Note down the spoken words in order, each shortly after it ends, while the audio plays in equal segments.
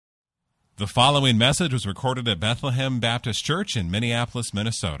The following message was recorded at Bethlehem Baptist Church in Minneapolis,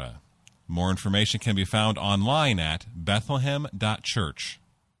 Minnesota. More information can be found online at bethlehem.church.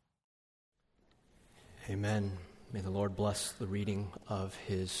 Amen. May the Lord bless the reading of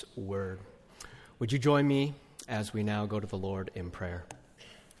His Word. Would you join me as we now go to the Lord in prayer?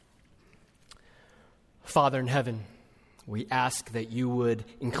 Father in heaven, we ask that you would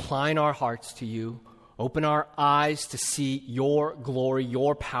incline our hearts to you, open our eyes to see your glory,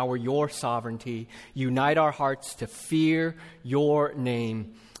 your power, your sovereignty, unite our hearts to fear your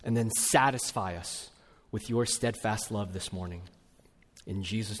name, and then satisfy us with your steadfast love this morning. In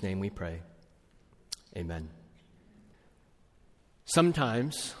Jesus' name we pray. Amen.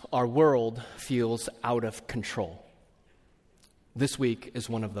 Sometimes our world feels out of control. This week is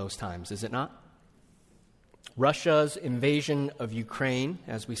one of those times, is it not? Russia's invasion of Ukraine,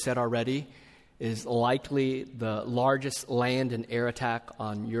 as we said already, is likely the largest land and air attack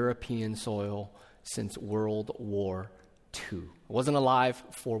on European soil since World War II. I wasn't alive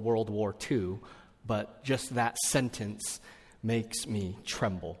for World War II, but just that sentence makes me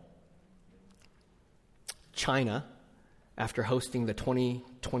tremble. China, after hosting the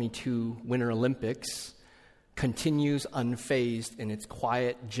 2022 Winter Olympics, continues unfazed in its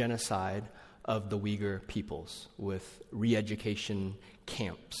quiet genocide of the Uyghur peoples with re-education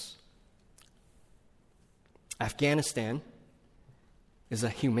camps. Afghanistan is a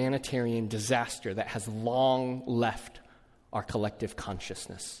humanitarian disaster that has long left our collective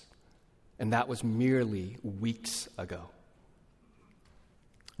consciousness, and that was merely weeks ago.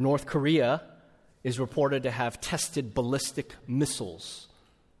 North Korea is reported to have tested ballistic missiles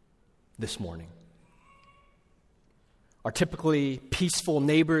this morning. Our typically peaceful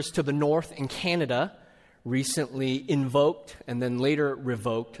neighbors to the north in Canada recently invoked and then later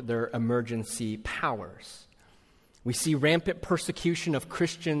revoked their emergency powers. We see rampant persecution of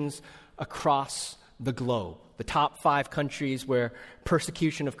Christians across the globe. The top 5 countries where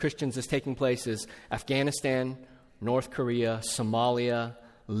persecution of Christians is taking place is Afghanistan, North Korea, Somalia,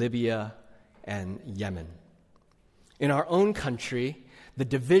 Libya, and Yemen. In our own country, the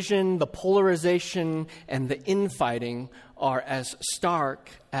division, the polarization, and the infighting are as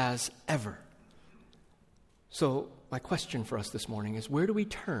stark as ever. So my question for us this morning is, where do we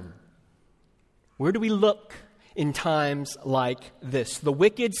turn? Where do we look in times like this? The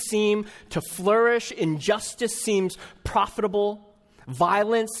wicked seem to flourish, injustice seems profitable,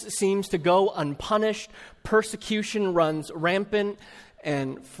 violence seems to go unpunished, persecution runs rampant,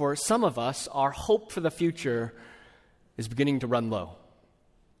 and for some of us, our hope for the future is beginning to run low.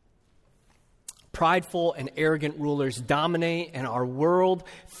 Prideful and arrogant rulers dominate, and our world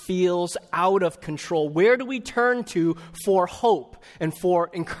feels out of control. Where do we turn to for hope and for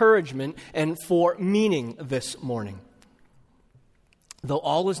encouragement and for meaning this morning? Though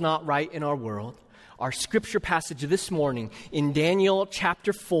all is not right in our world, our scripture passage this morning in Daniel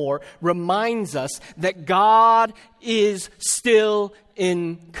chapter 4 reminds us that God is still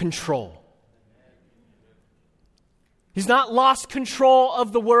in control. He's not lost control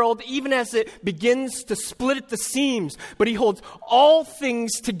of the world even as it begins to split at the seams, but he holds all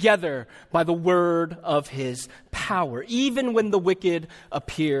things together by the word of his power, even when the wicked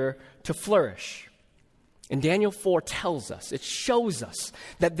appear to flourish. And Daniel 4 tells us, it shows us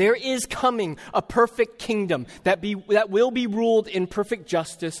that there is coming a perfect kingdom that will be ruled in perfect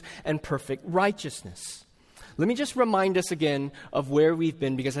justice and perfect righteousness. Let me just remind us again of where we've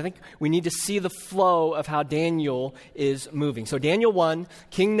been, because I think we need to see the flow of how Daniel is moving. So Daniel 1,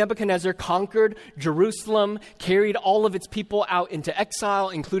 King Nebuchadnezzar conquered Jerusalem, carried all of its people out into exile,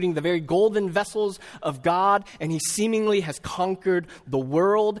 including the very golden vessels of God, and he seemingly has conquered the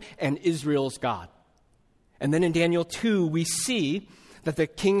world and Israel's God. And then in Daniel 2, we see that the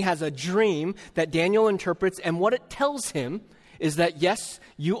king has a dream that Daniel interprets, and what it tells him is that, yes,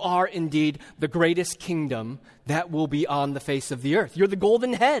 you are indeed the greatest kingdom that will be on the face of the earth. You're the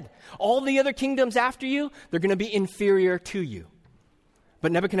golden head. All the other kingdoms after you, they're going to be inferior to you.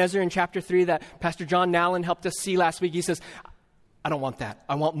 But Nebuchadnezzar in chapter 3 that Pastor John Nallen helped us see last week, he says, I don't want that.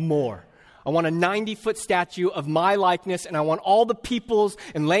 I want more. I want a 90-foot statue of my likeness, and I want all the peoples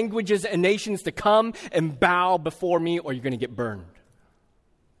and languages and nations to come and bow before me, or you're going to get burned.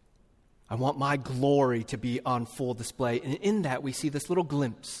 I want my glory to be on full display. And in that, we see this little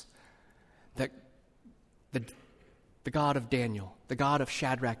glimpse that the God of Daniel, the God of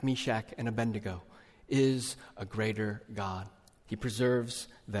Shadrach, Meshach, and Abednego, is a greater God. He preserves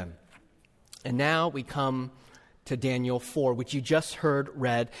them. And now we come to Daniel 4, which you just heard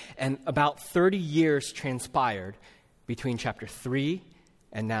read, and about 30 years transpired between chapter 3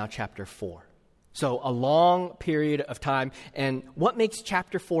 and now chapter 4. So a long period of time. And what makes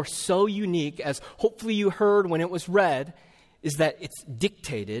chapter 4 so unique, as hopefully you heard when it was read, is that it's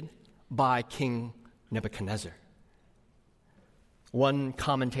dictated by King Nebuchadnezzar. One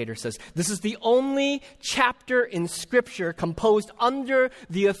commentator says, this is the only chapter in Scripture composed under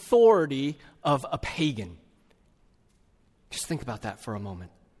the authority of a pagan. Just think about that for a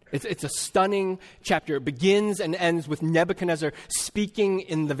moment. It's a stunning chapter. It begins and ends with Nebuchadnezzar speaking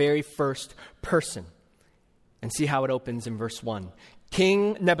in the very first person. And see how it opens in verse 1.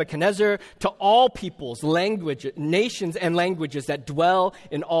 King Nebuchadnezzar, to all peoples, nations and languages that dwell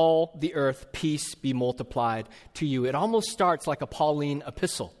in all the earth, peace be multiplied to you. It almost starts like a Pauline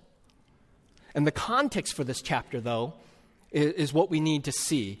epistle. And the context for this chapter, though, is what we need to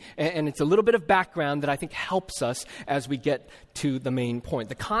see. And it's a little bit of background that I think helps us as we get to the main point.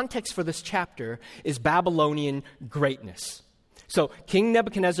 The context for this chapter is Babylonian greatness. So King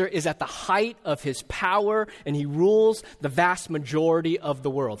Nebuchadnezzar is at the height of his power, and he rules the vast majority of the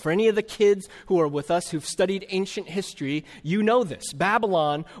world. For any of the kids who are with us who've studied ancient history, you know this.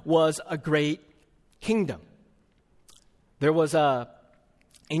 Babylon was a great kingdom. There was a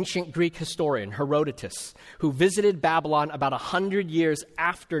ancient Greek historian, Herodotus, who visited Babylon about 100 years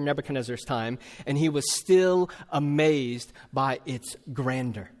after Nebuchadnezzar's time, and he was still amazed by its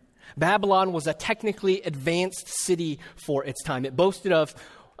grandeur. Babylon was a technically advanced city for its time. It boasted of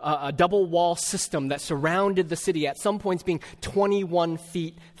a double wall system that surrounded the city, at some points being 21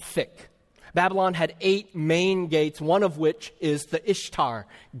 feet thick. Babylon had 8 main gates, one of which is the Ishtar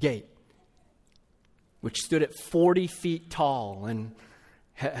Gate, which stood at 40 feet tall and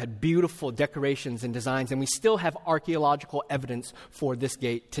had beautiful decorations and designs, and we still have archaeological evidence for this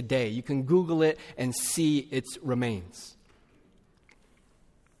gate today. You can Google it and see its remains.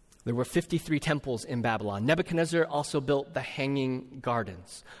 There were 53 temples in Babylon. Nebuchadnezzar also built the Hanging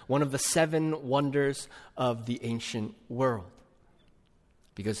Gardens, one of the 7 wonders of the ancient world,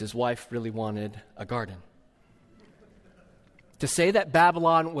 because his wife really wanted a garden. To say that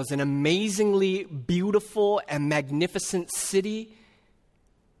Babylon was an amazingly beautiful and magnificent city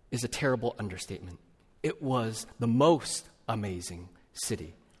is a terrible understatement. It was the most amazing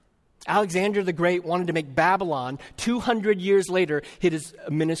city. Alexander the Great wanted to make Babylon, 200 years later, his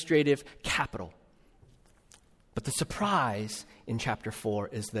administrative capital. But the surprise in chapter 4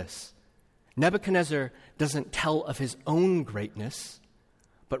 is this. Nebuchadnezzar doesn't tell of his own greatness,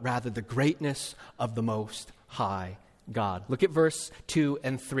 but rather the greatness of the Most High God. Look at verse 2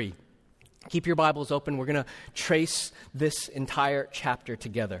 and 3. Keep your Bibles open. We're going to trace this entire chapter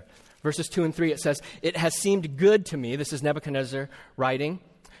together. Verses 2 and 3, it says, "It has seemed good to me," this is Nebuchadnezzar writing,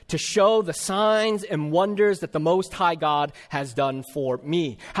 "to show the signs and wonders that the Most High God has done for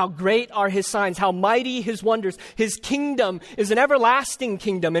me. How great are his signs, how mighty his wonders. His kingdom is an everlasting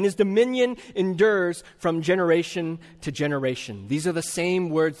kingdom, and his dominion endures from generation to generation." These are the same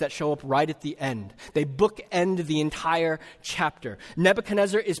words that show up right at the end. They bookend the entire chapter.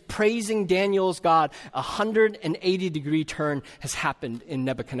 Nebuchadnezzar is praising Daniel's God. A 180-degree turn has happened in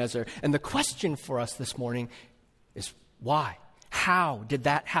Nebuchadnezzar. And the question for us this morning is why? How did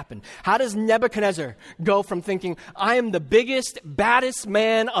that happen? How does Nebuchadnezzar go from thinking, I am the biggest, baddest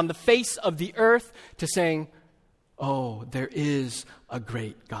man on the face of the earth, to saying, oh, there is a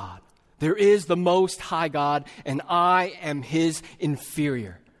great God. There is the Most High God, and I am his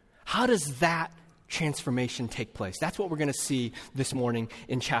inferior. How does that transformation take place? That's what we're going to see this morning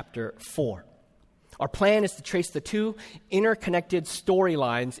in chapter 4. Our plan is to trace the 2 interconnected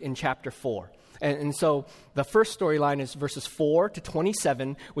storylines in chapter 4. And so the first storyline is verses 4 to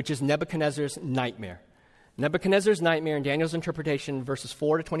 27, which is Nebuchadnezzar's nightmare. Nebuchadnezzar's nightmare in Daniel's interpretation, verses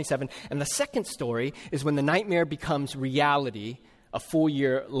 4 to 27. And the second story is when the nightmare becomes reality a full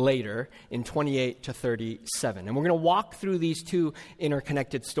year later in 28 to 37. And we're going to walk through these 2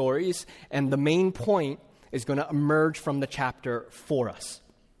 interconnected stories, and the main point is going to emerge from the chapter for us.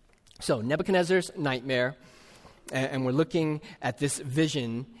 So Nebuchadnezzar's nightmare, and we're looking at this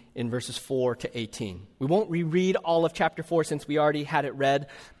vision in verses 4 to 18. We won't reread all of chapter 4 since we already had it read,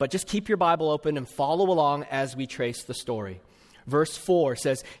 but just keep your Bible open and follow along as we trace the story. Verse 4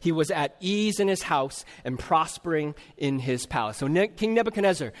 says, "He was at ease in his house and prospering in his palace." So King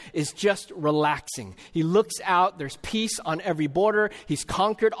Nebuchadnezzar is just relaxing. He looks out, there's peace on every border. He's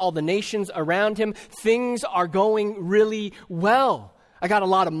conquered all the nations around him. Things are going really well. I got a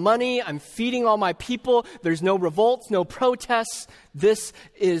lot of money. I'm feeding all my people. There's no revolts, no protests. This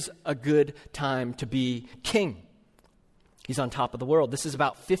is a good time to be king. He's on top of the world. This is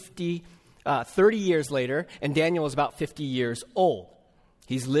about 30 years later, and Daniel is about 50 years old.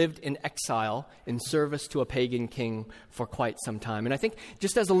 He's lived in exile in service to a pagan king for quite some time. And I think,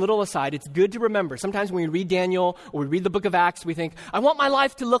 just as a little aside, it's good to remember, sometimes when we read Daniel or we read the book of Acts, we think, I want my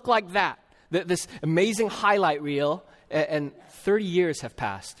life to look like that. This amazing highlight reel. And 30 years have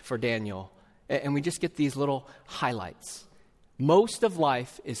passed for Daniel. And we just get these little highlights. Most of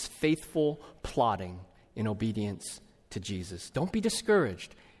life is faithful plodding in obedience to Jesus. Don't be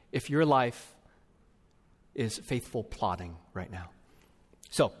discouraged if your life is faithful plodding right now.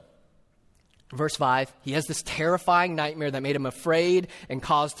 So, verse 5, he has this terrifying nightmare that made him afraid and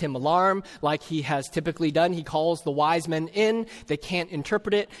caused him alarm, like he has typically done. He calls the wise men in. They can't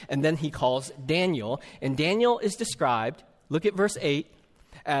interpret it. And then he calls Daniel. And Daniel is described, look at verse 8,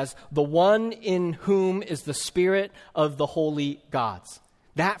 as the one in whom is the spirit of the holy gods.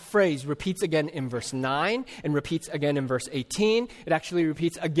 That phrase repeats again in verse 9 and repeats again in verse 18. It actually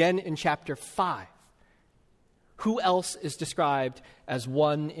repeats again in chapter 5. Who else is described as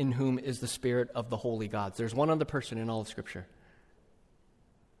one in whom is the spirit of the holy gods? There's one other person in all of Scripture.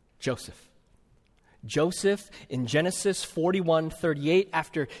 Joseph. Joseph in Genesis 41:38,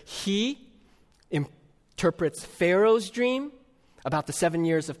 after he interprets Pharaoh's dream about the 7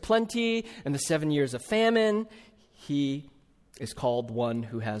 years of plenty and the 7 years of famine, he is called one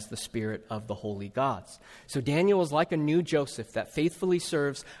who has the spirit of the holy gods. So Daniel is like a new Joseph that faithfully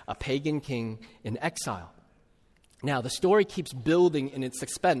serves a pagan king in exile. Now, the story keeps building in its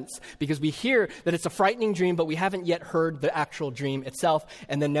suspense because we hear that it's a frightening dream, but we haven't yet heard the actual dream itself.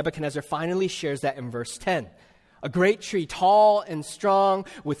 And then Nebuchadnezzar finally shares that in verse 10. A great tree, tall and strong,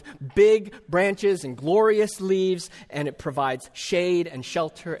 with big branches and glorious leaves, and it provides shade and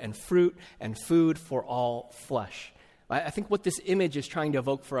shelter and fruit and food for all flesh. I think what this image is trying to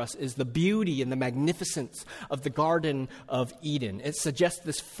evoke for us is the beauty and the magnificence of the Garden of Eden. It suggests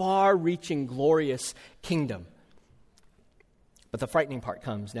this far-reaching, glorious kingdom. But the frightening part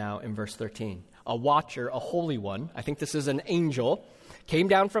comes now in verse 13. A watcher, a holy one, I think this is an angel, came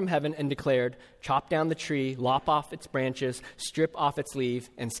down from heaven and declared, chop down the tree, lop off its branches, strip off its leaf,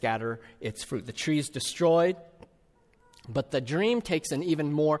 and scatter its fruit. The tree is destroyed, but the dream takes an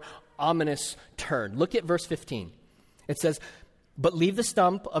even more ominous turn. Look at verse 15. It says, but leave the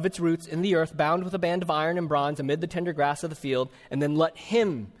stump of its roots in the earth, bound with a band of iron and bronze amid the tender grass of the field, and then let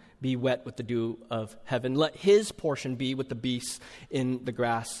him be wet with the dew of heaven. Let his portion be with the beasts in the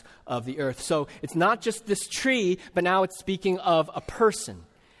grass of the earth. So it's not just this tree, but now it's speaking of a person.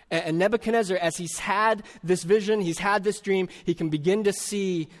 And Nebuchadnezzar, as he's had this vision, he's had this dream, he can begin to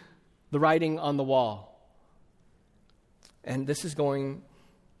see the writing on the wall. And this is going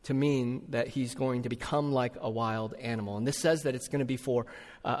to mean that he's going to become like a wild animal. And this says that it's going to be for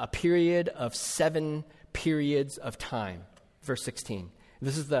a period of 7 periods of time. Verse 16.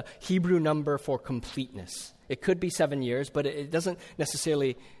 This is the Hebrew number for completeness. It could be 7 years, but it doesn't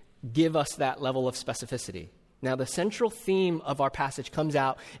necessarily give us that level of specificity. Now, the central theme of our passage comes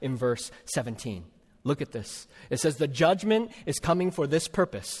out in verse 17. Look at this. It says, the judgment is coming for this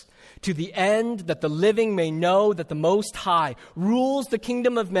purpose, to the end that the living may know that the Most High rules the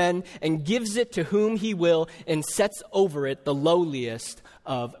kingdom of men and gives it to whom he will and sets over it the lowliest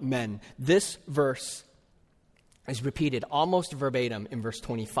of men. This verse is repeated almost verbatim in verse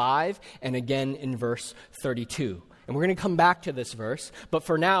 25 and again in verse 32. And we're going to come back to this verse, but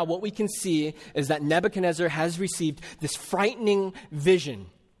for now, what we can see is that Nebuchadnezzar has received this frightening vision,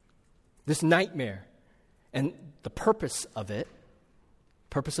 this nightmare, and the purpose of it,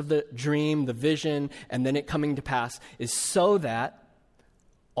 purpose of the dream, the vision, and then it coming to pass, is so that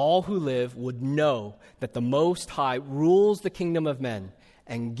all who live would know that the Most High rules the kingdom of men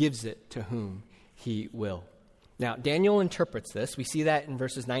and gives it to whom he will. Now, Daniel interprets this. We see that in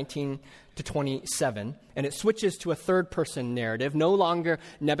verses 19 to 27, and it switches to a third-person narrative, no longer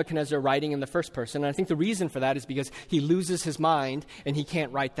Nebuchadnezzar writing in the first person. And I think the reason for that is because he loses his mind and he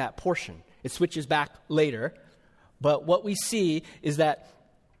can't write that portion. It switches back later. But what we see is that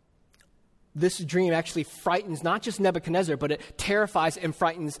this dream actually frightens not just Nebuchadnezzar, but it terrifies and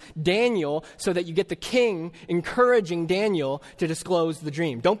frightens Daniel, so that you get the king encouraging Daniel to disclose the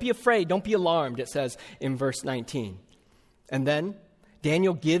dream. Don't be afraid, don't be alarmed, it says in verse 19. And then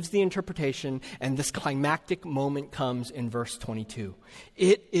Daniel gives the interpretation, and this climactic moment comes in verse 22.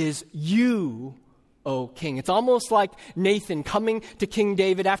 It is you, O king. It's almost like Nathan coming to King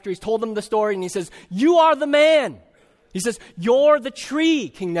David after he's told him the story, and he says, you are the man. He says, you're the tree,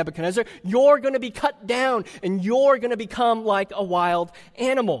 King Nebuchadnezzar. You're going to be cut down, and you're going to become like a wild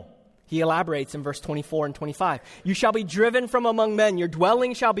animal. He elaborates in verse 24 and 25. You shall be driven from among men. Your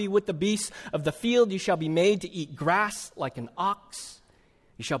dwelling shall be with the beasts of the field. You shall be made to eat grass like an ox.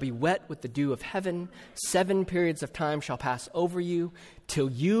 You shall be wet with the dew of heaven. 7 periods of time shall pass over you till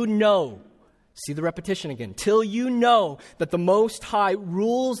you know, see the repetition again, till you know that the Most High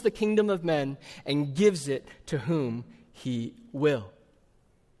rules the kingdom of men and gives it to whom he will.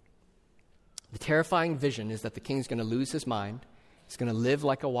 The terrifying vision is that the king is going to lose his mind. He's going to live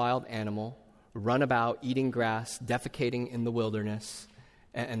like a wild animal, run about eating grass, defecating in the wilderness.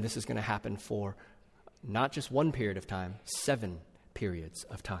 And this is going to happen for not just 1 period of time, 7 periods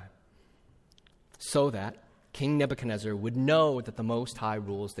of time. So that King Nebuchadnezzar would know that the Most High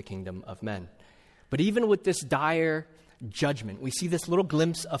rules the kingdom of men. But even with this dire judgment, we see this little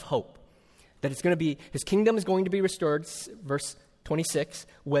glimpse of hope. That it's going to be, his kingdom is going to be restored, verse 26,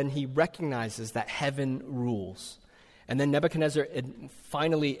 when he recognizes that heaven rules. And then Nebuchadnezzar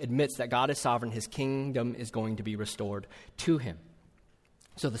finally admits that God is sovereign. His kingdom is going to be restored to him.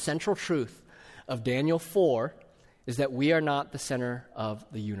 So the central truth of Daniel 4 is that we are not the center of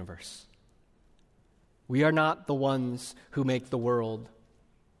the universe. We are not the ones who make the world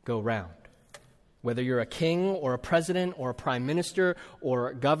go round. Whether you're a king or a president or a prime minister or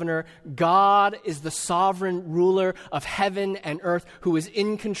a governor, God is the sovereign ruler of heaven and earth who is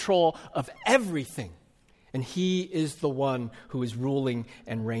in control of everything. And he is the one who is ruling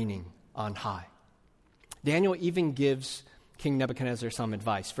and reigning on high. Daniel even gives King Nebuchadnezzar some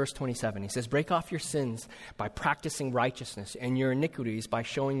advice. Verse 27, he says, break off your sins by practicing righteousness and your iniquities by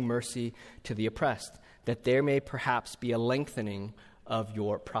showing mercy to the oppressed, that there may perhaps be a lengthening of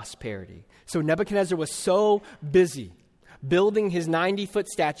your prosperity. So Nebuchadnezzar was so busy building his 90-foot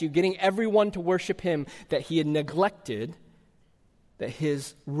statue, getting everyone to worship him, that he had neglected that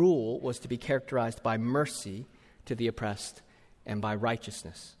his rule was to be characterized by mercy to the oppressed and by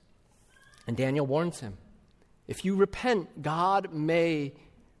righteousness. And Daniel warns him, if you repent, God may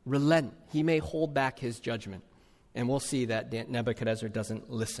relent. He may hold back his judgment. And we'll see that Nebuchadnezzar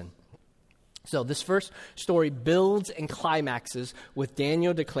doesn't listen. So this first story builds and climaxes with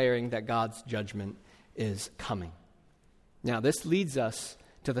Daniel declaring that God's judgment is coming. Now this leads us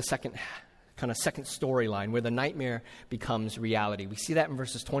to the second storyline where the nightmare becomes reality. We see that in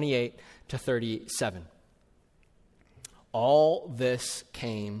verses 28 to 37. All this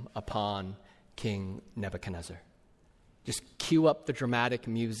came upon King Nebuchadnezzar. Just cue up the dramatic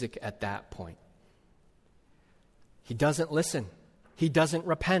music at that point. He doesn't listen. He doesn't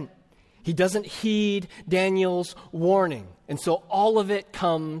repent. He doesn't heed Daniel's warning. And so all of it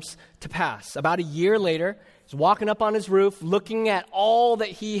comes to pass. About a year later, he's walking up on his roof, looking at all that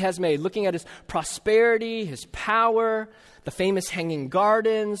he has made, looking at his prosperity, his power, the famous hanging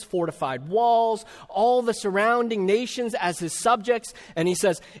gardens, fortified walls, all the surrounding nations as his subjects. And he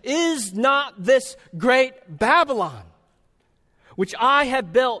says, is not this great Babylon, which I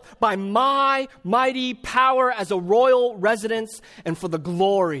have built by my mighty power as a royal residence and for the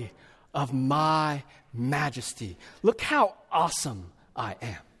glory of my majesty? Look how awesome I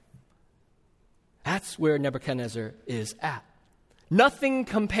am. That's where Nebuchadnezzar is at. Nothing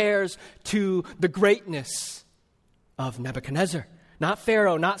compares to the greatness of Nebuchadnezzar. Not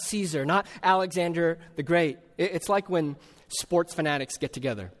Pharaoh, not Caesar, not Alexander the Great. It's like when sports fanatics get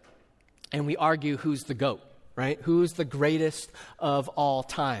together and we argue who's the GOAT, right? Who's the greatest of all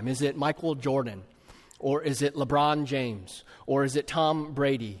time? Is it Michael Jordan? Or is it LeBron James? Or is it Tom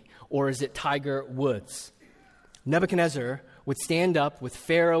Brady? Or is it Tiger Woods? Nebuchadnezzar would stand up with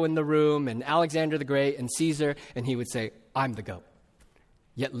Pharaoh in the room and Alexander the Great and Caesar, and he would say, I'm the GOAT.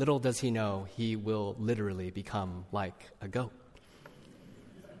 Yet little does he know, he will literally become like a goat.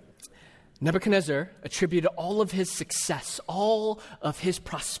 Nebuchadnezzar attributed all of his success, all of his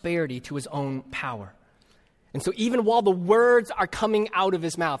prosperity to his own power. And so even while the words are coming out of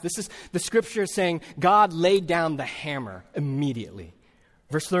his mouth, this is the scripture saying God laid down the hammer immediately.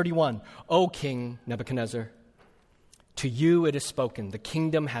 Verse 31, O King Nebuchadnezzar, to you it is spoken, the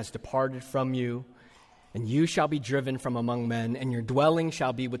kingdom has departed from you, and you shall be driven from among men, and your dwelling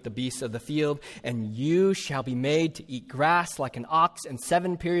shall be with the beasts of the field, and you shall be made to eat grass like an ox, and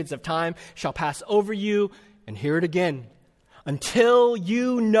 7 periods of time shall pass over you, and hear it again, until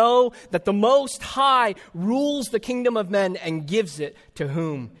you know that the Most High rules the kingdom of men and gives it to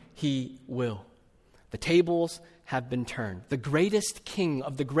whom he will. The tables have been turned. The greatest king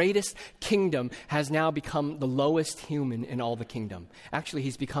of the greatest kingdom has now become the lowest human in all the kingdom. Actually,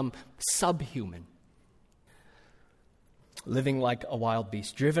 he's become subhuman. Living like a wild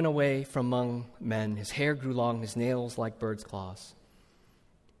beast, driven away from among men. His hair grew long, his nails like birds' claws.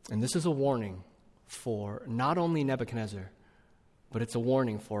 And this is a warning for not only Nebuchadnezzar, but it's a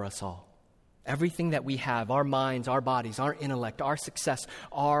warning for us all. Everything that we have, our minds, our bodies, our intellect, our success,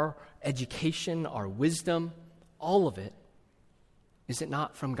 our education, our wisdom, all of it Is it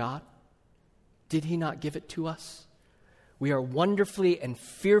not from God? Did he not give it to us? We are wonderfully and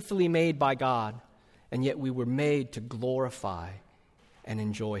fearfully made by God, and yet we were made to glorify and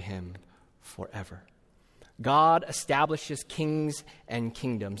enjoy him forever. God establishes kings and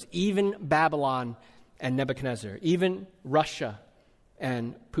kingdoms, even Babylon and Nebuchadnezzar, even Russia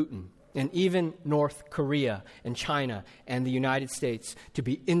and Putin, and even North Korea and China and the United States to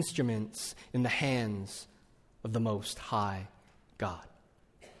be instruments in the hands of the Most High God.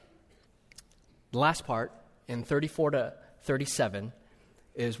 The last part, in 34 to 37,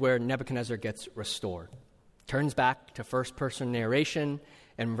 is where Nebuchadnezzar gets restored. Turns back to first-person narration,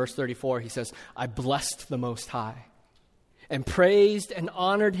 and in verse 34 he says, I blessed the Most High, and praised and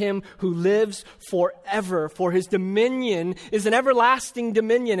honored him who lives forever, for his dominion is an everlasting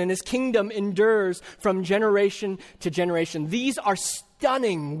dominion, and his kingdom endures from generation to generation. These are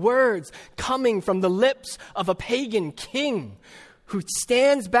stunning words coming from the lips of a pagan king who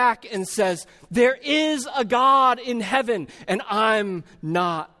stands back and says, there is a God in heaven, and I'm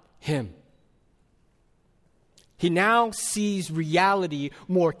not him. He now sees reality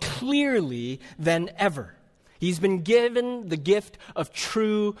more clearly than ever. He's been given the gift of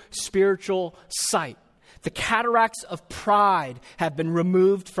true spiritual sight. The cataracts of pride have been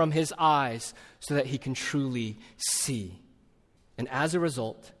removed from his eyes so that he can truly see. And as a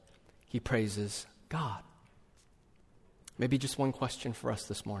result, he praises God. Maybe just one question for us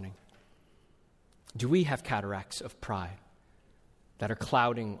this morning. Do we have cataracts of pride that are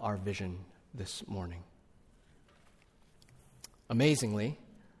clouding our vision this morning? Amazingly,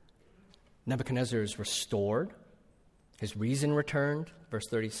 Nebuchadnezzar is restored. His reason returned. Verse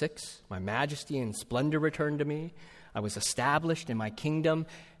 36, my majesty and splendor returned to me. I was established in my kingdom,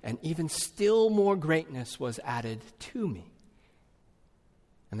 and even still more greatness was added to me.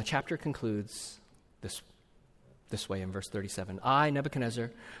 And the chapter concludes this way in verse 37. I,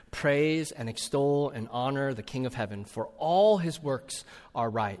 Nebuchadnezzar, praise and extol and honor the King of heaven, for all his works are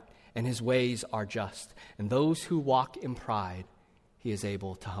right, and his ways are just. And those who walk in pride, he is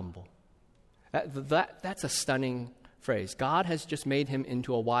able to humble. That's a stunning phrase. God has just made him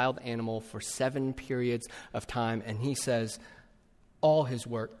into a wild animal for 7 periods of time, and he says all his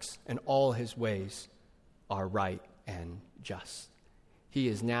works and all his ways are right and just. He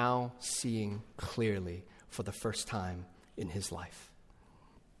is now seeing clearly for the first time in his life.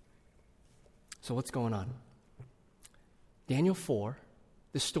 So what's going on? Daniel 4,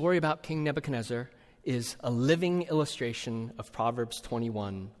 the story about King Nebuchadnezzar, is a living illustration of Proverbs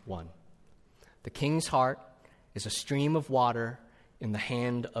 21:1. The king's heart is a stream of water in the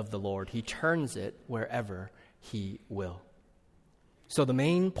hand of the Lord. He turns it wherever he will. So the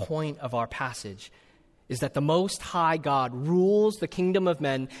main point of our passage is that the Most High God rules the kingdom of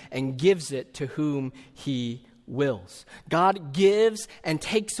men and gives it to whom he wills. God gives and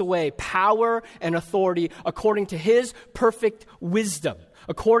takes away power and authority according to his perfect wisdom,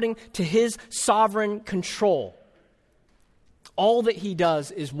 according to his sovereign control. All that he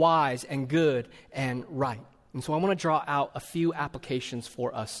does is wise and good and right. And so I want to draw out a few applications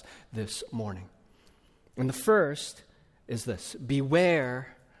for us this morning. And the first is this: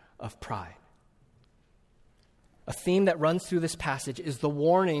 beware of pride. A theme that runs through this passage is the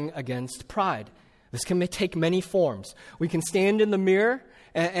warning against pride. This can take many forms. We can stand in the mirror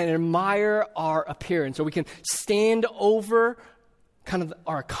and admire our appearance, or we can stand over kind of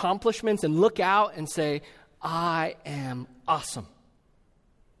our accomplishments and look out and say, I am awesome.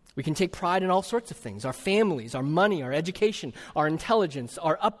 We can take pride in all sorts of things: our families, our money, our education, our intelligence,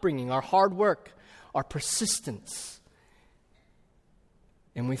 our upbringing, our hard work, our persistence.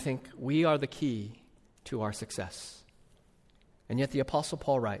 And we think we are the key to our success. And yet the Apostle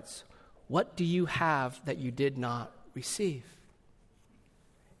Paul writes, what do you have that you did not receive?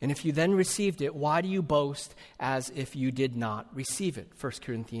 And if you then received it, why do you boast as if you did not receive it? 1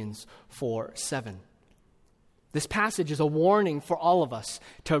 Corinthians 4:7. This passage is a warning for all of us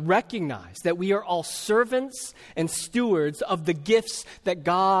to recognize that we are all servants and stewards of the gifts that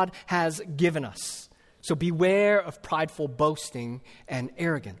God has given us. So beware of prideful boasting and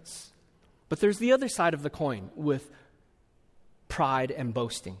arrogance. But there's the other side of the coin with pride and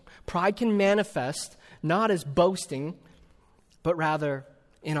boasting. Pride can manifest not as boasting, but rather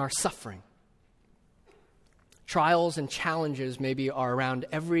in our suffering. Trials and challenges maybe are around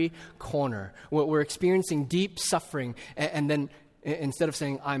every corner. We're experiencing deep suffering, and then instead of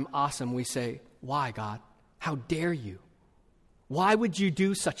saying, I'm awesome, we say, why, God? How dare you? Why would you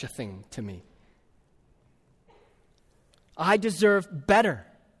do such a thing to me? I deserve better.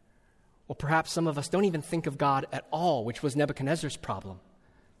 Well, perhaps some of us don't even think of God at all, which was Nebuchadnezzar's problem.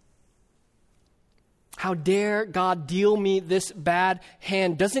 How dare God deal me this bad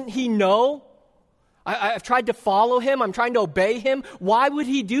hand? Doesn't he know? I've tried to follow him. I'm trying to obey him. Why would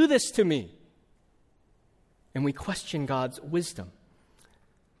he do this to me? And we question God's wisdom.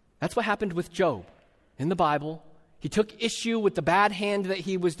 That's what happened with Job in the Bible. He took issue with the bad hand that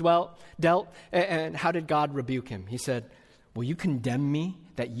he was dealt. And how did God rebuke him? He said, will you condemn me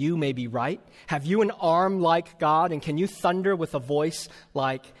that you may be right? Have you an arm like God? And can you thunder with a voice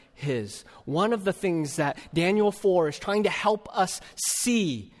like his? One of the things that Daniel 4 is trying to help us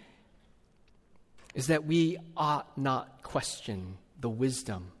see is that we ought not question the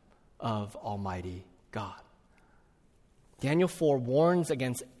wisdom of Almighty God. Daniel 4 warns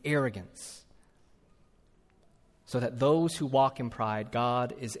against arrogance, so that those who walk in pride,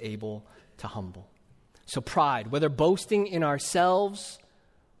 God is able to humble. So pride, whether boasting in ourselves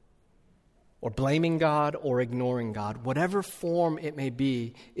or blaming God or ignoring God, whatever form it may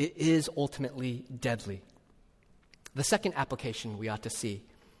be, it is ultimately deadly. The second application we ought to see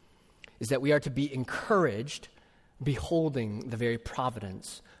is that we are to be encouraged beholding the very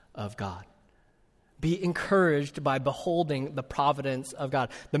providence of God. Be encouraged by beholding the providence of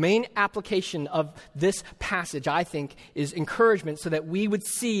God. The main application of this passage, I think, is encouragement so that we would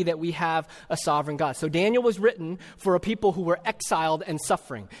see that we have a sovereign God. So Daniel was written for a people who were exiled and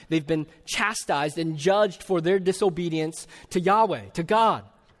suffering. They've been chastised and judged for their disobedience to Yahweh, to God.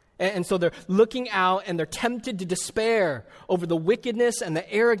 And so they're looking out and they're tempted to despair over the wickedness and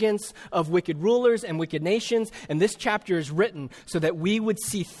the arrogance of wicked rulers and wicked nations. And this chapter is written so that we would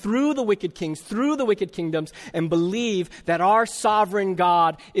see through the wicked kings, through the wicked kingdoms, and believe that our sovereign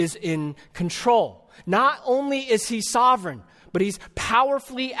God is in control. Not only is he sovereign, but he's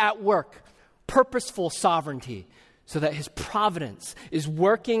powerfully at work, purposeful sovereignty, so that his providence is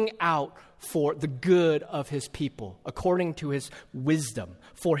working out for the good of his people, according to his wisdom,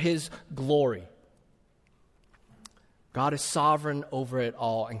 for his glory. God is sovereign over it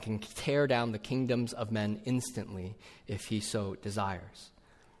all and can tear down the kingdoms of men instantly if he so desires.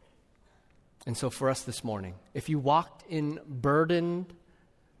 And so for us this morning, if you walked in burdened,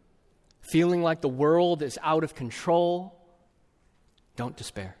 feeling like the world is out of control, don't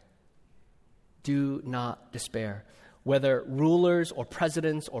despair. Do not despair. Whether rulers or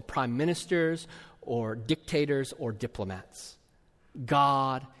presidents or prime ministers or dictators or diplomats,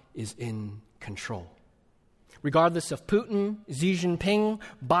 God is in control. Regardless of Putin, Xi Jinping,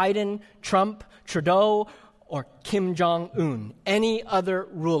 Biden, Trump, Trudeau, or Kim Jong-un, any other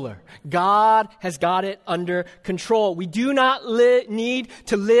ruler, God has got it under control. We do not need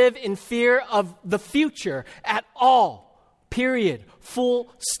to live in fear of the future at all. Period.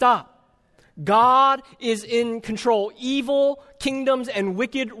 Full stop. God is in control. Evil kingdoms and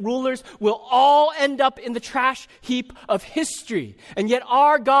wicked rulers will all end up in the trash heap of history. And yet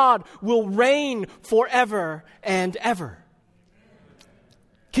our God will reign forever and ever.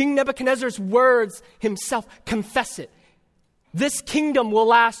 King Nebuchadnezzar's words himself confess it. This kingdom will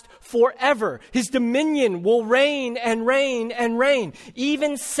last forever. His dominion will reign and reign and reign.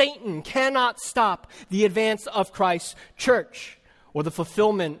 Even Satan cannot stop the advance of Christ's church, or the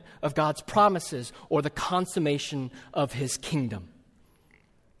fulfillment of God's promises, or the consummation of his kingdom.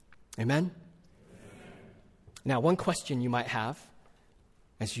 Amen? Now, one question you might have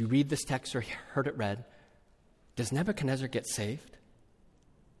as you read this text or heard it read, does Nebuchadnezzar get saved?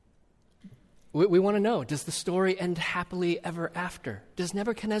 We want to know, does the story end happily ever after? Does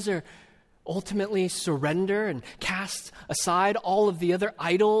Nebuchadnezzar ultimately surrender and cast aside all of the other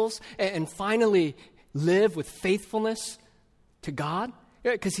idols and finally live with faithfulness to God?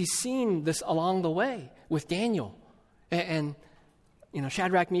 Because he's seen this along the way with Daniel and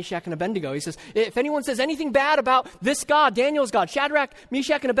Shadrach, Meshach, and Abednego. He says, if anyone says anything bad about this God, Daniel's God, Shadrach,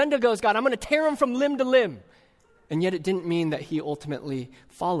 Meshach, and Abednego's God, I'm going to tear him from limb to limb. And yet it didn't mean that he ultimately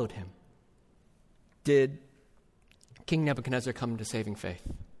followed him. Did King Nebuchadnezzar come to saving faith?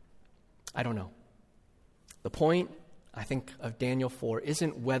 I don't know. The point, I think, of Daniel 4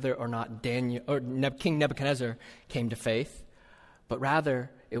 isn't whether or not King Nebuchadnezzar came to faith, but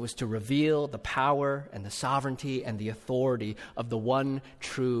rather it was to reveal the power and the sovereignty and the authority of the one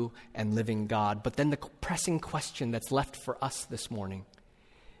true and living God. But then the pressing question that's left for us this morning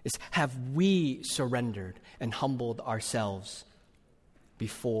is, have we surrendered and humbled ourselves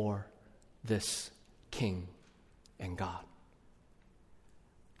before this King and God?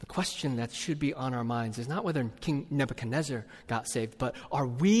 The question that should be on our minds is not whether King Nebuchadnezzar got saved, but are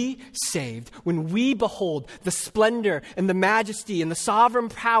we saved when we behold the splendor and the majesty and the sovereign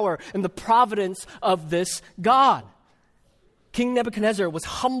power and the providence of this God? King Nebuchadnezzar was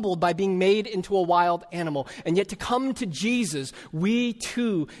humbled by being made into a wild animal. And yet to come to Jesus, we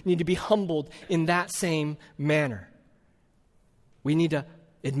too need to be humbled in that same manner. We need to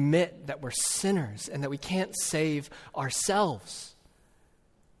admit that we're sinners and that we can't save ourselves.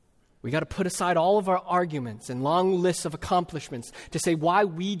 We got to put aside all of our arguments and long lists of accomplishments to say why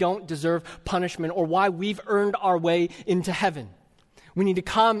we don't deserve punishment or why we've earned our way into heaven. We need to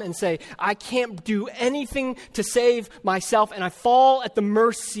come and say, I can't do anything to save myself, and I fall at the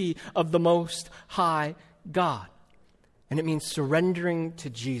mercy of the Most High God. And it means surrendering to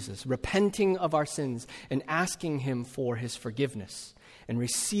Jesus, repenting of our sins, and asking Him for His forgiveness, and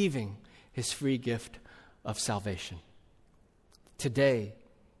receiving His free gift of salvation. Today,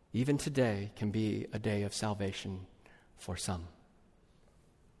 even today, can be a day of salvation for some.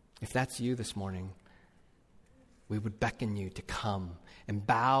 If that's you this morning, we would beckon you to come and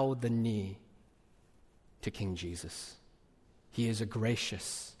bow the knee to King Jesus. He is a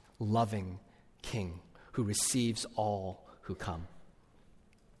gracious, loving King who receives all who come.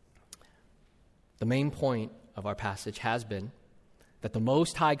 The main point of our passage has been that the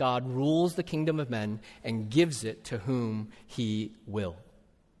Most High God rules the kingdom of men and gives it to whom He will.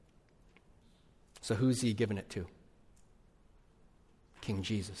 So who's He given it to? King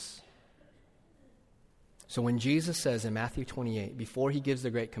Jesus. So when Jesus says in Matthew 28, before He gives the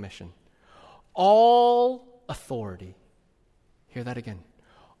Great Commission, all authority, hear that again,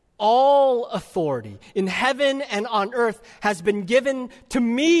 all authority in heaven and on earth has been given to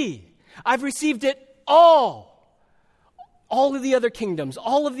me. I've received it all. All of the other kingdoms,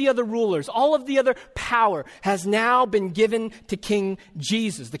 all of the other rulers, all of the other power has now been given to King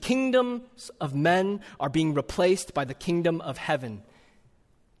Jesus. The kingdoms of men are being replaced by the kingdom of heaven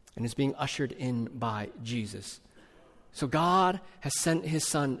and is being ushered in by Jesus. So God has sent His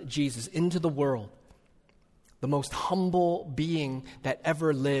Son, Jesus, into the world, the most humble being that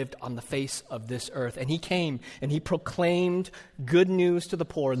ever lived on the face of this earth. And He came and He proclaimed good news to the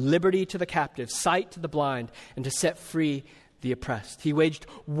poor, liberty to the captives, sight to the blind, and to set free the oppressed. He waged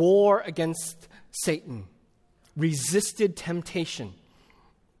war against Satan, resisted temptation,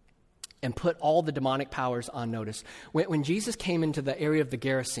 and put all the demonic powers on notice. When Jesus came into the area of the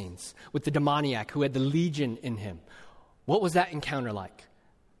Gerasenes with the demoniac who had the legion in him, what was that encounter like?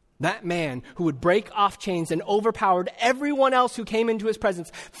 That man who would break off chains and overpowered everyone else who came into His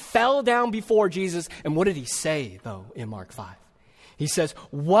presence fell down before Jesus. And what did He say, though, in Mark 5? He says,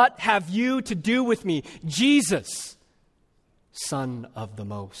 "What have you to do with me, Jesus, Son of the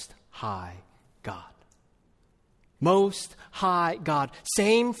Most High God?" Most High God.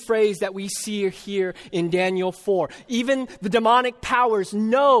 Same phrase that we see here in Daniel 4. Even the demonic powers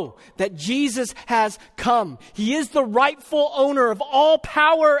know that Jesus has come. He is the rightful owner of all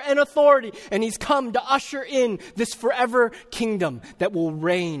power and authority, and He's come to usher in this forever kingdom that will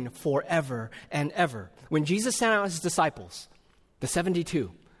reign forever and ever. When Jesus sent out His disciples, the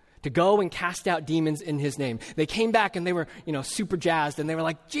 72, to go and cast out demons in His name, they came back and they were, super jazzed, and they were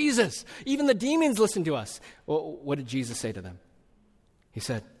like, Jesus, even the demons listen to us. Well, what did Jesus say to them? He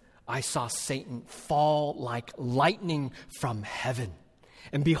said, I saw Satan fall like lightning from heaven.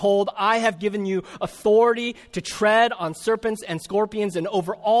 And behold, I have given you authority to tread on serpents and scorpions and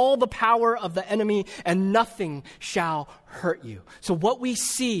over all the power of the enemy, and nothing shall hurt you. So what we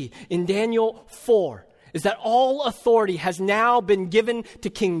see in Daniel 4 is that all authority has now been given to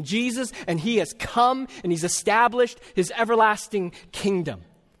King Jesus, and He has come and He's established His everlasting kingdom.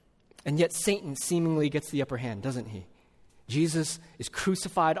 And yet Satan seemingly gets the upper hand, doesn't he? Jesus is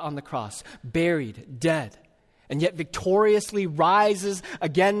crucified on the cross, buried, dead, and yet victoriously rises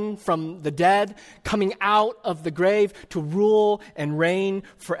again from the dead, coming out of the grave to rule and reign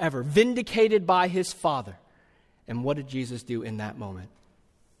forever, vindicated by His Father. And what did Jesus do in that moment?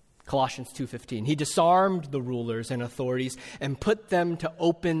 Colossians 2:15. He disarmed the rulers and authorities and put them to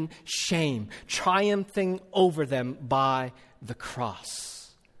open shame, triumphing over them by the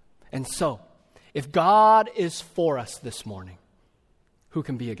cross. And so, if God is for us this morning, who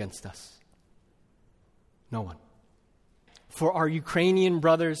can be against us? No one. For our Ukrainian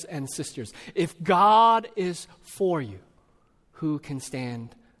brothers and sisters, if God is for you, who can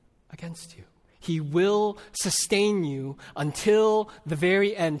stand against you? He will sustain you until the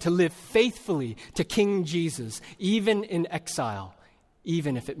very end to live faithfully to King Jesus, even in exile,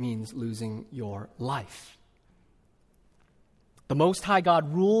 even if it means losing your life. The Most High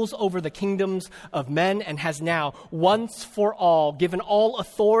God rules over the kingdoms of men and has now, once for all, given all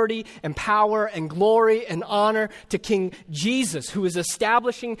authority and power and glory and honor to King Jesus, who is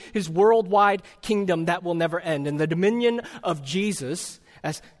establishing His worldwide kingdom that will never end. And the dominion of Jesus,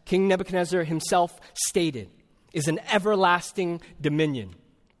 as King Nebuchadnezzar himself stated, is an everlasting dominion.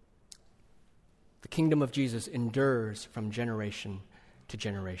 The kingdom of Jesus endures from generation to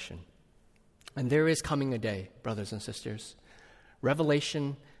generation. And there is coming a day, brothers and sisters,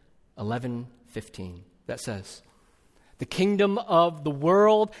 Revelation 11:15, that says, "The kingdom of the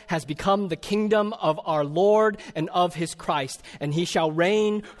world has become the kingdom of our Lord and of his Christ, and he shall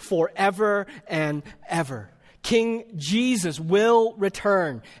reign forever and ever." King Jesus will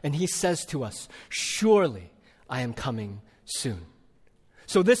return, and he says to us, "Surely I am coming soon."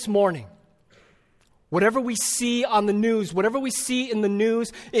 So this morning, whatever we see on the news, whatever we see in the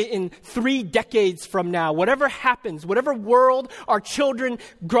news in 3 decades from now, whatever happens, whatever world our children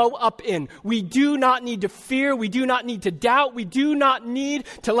grow up in, we do not need to fear, we do not need to doubt, we do not need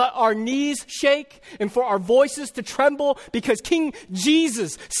to let our knees shake and for our voices to tremble, because King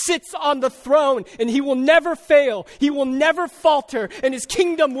Jesus sits on the throne and he will never fail, he will never falter, and his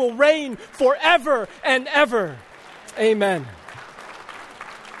kingdom will reign forever and ever. Amen.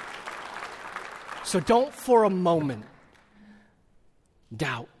 So don't for a moment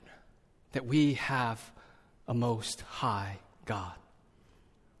doubt that we have a most high God.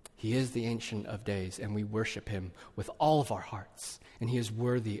 He is the Ancient of Days, and we worship him with all of our hearts, and he is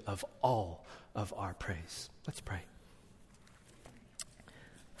worthy of all of our praise. Let's pray.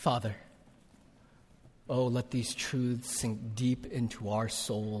 Father, oh, let these truths sink deep into our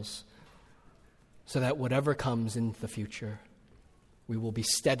souls so that whatever comes in the future, we will be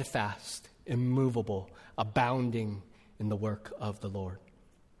steadfast, immovable, abounding in the work of the Lord.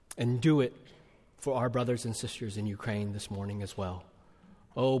 And do it for our brothers and sisters in Ukraine this morning as well.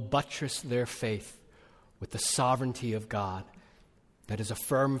 Oh, buttress their faith with the sovereignty of God that is a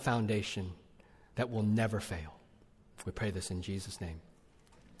firm foundation that will never fail. We pray this in Jesus' name.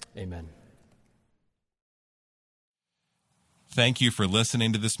 Amen. Thank you for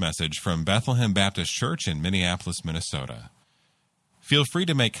listening to this message from Bethlehem Baptist Church in Minneapolis, Minnesota. Feel free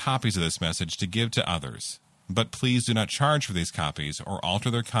to make copies of this message to give to others, but please do not charge for these copies or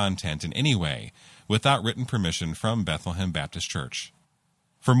alter their content in any way without written permission from Bethlehem Baptist Church.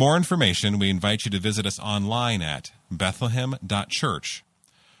 For more information, we invite you to visit us online at bethlehem.church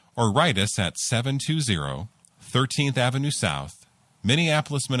or write us at 720 13th Avenue South,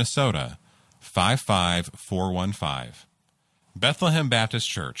 Minneapolis, Minnesota, 55415. Bethlehem Baptist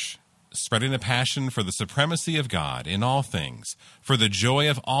Church, spreading a passion for the supremacy of God in all things, for the joy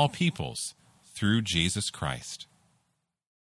of all peoples, through Jesus Christ.